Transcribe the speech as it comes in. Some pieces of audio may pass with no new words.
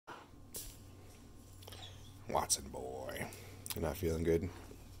Watson boy. You're not feeling good?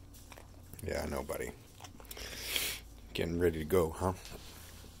 Yeah, I know, buddy. Getting ready to go, huh?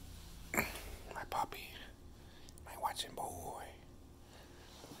 My puppy. My Watson boy.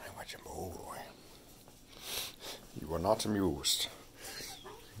 My Watson boy. You were not amused.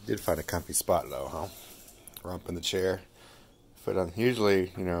 You did find a comfy spot, though, huh? Rump in the chair. Foot on.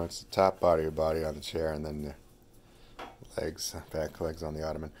 Usually, you know, it's the top part of your body on the chair, and then the legs, back legs on the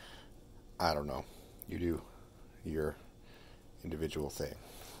ottoman. I don't know. You do your individual thing.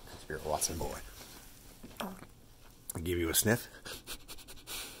 You're a Watson boy. I'll give you a sniff.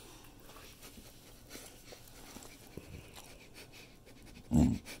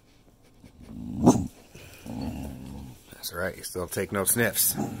 That's right. You still take no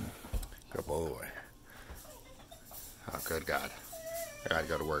sniffs. Good boy. Oh, good God. I gotta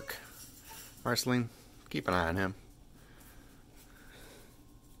go to work. Marceline, keep an eye on him.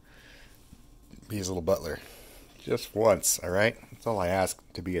 Be his little butler. Just once, alright? That's all I ask,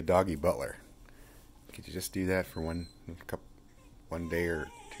 to be a doggy butler. Could you just do that for one day or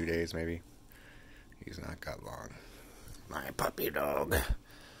 2 days, maybe? He's not got long. My puppy dog.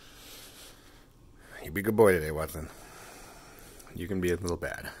 You be a good boy today, Watson. You can be a little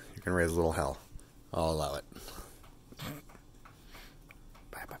bad. You can raise a little hell. I'll allow it.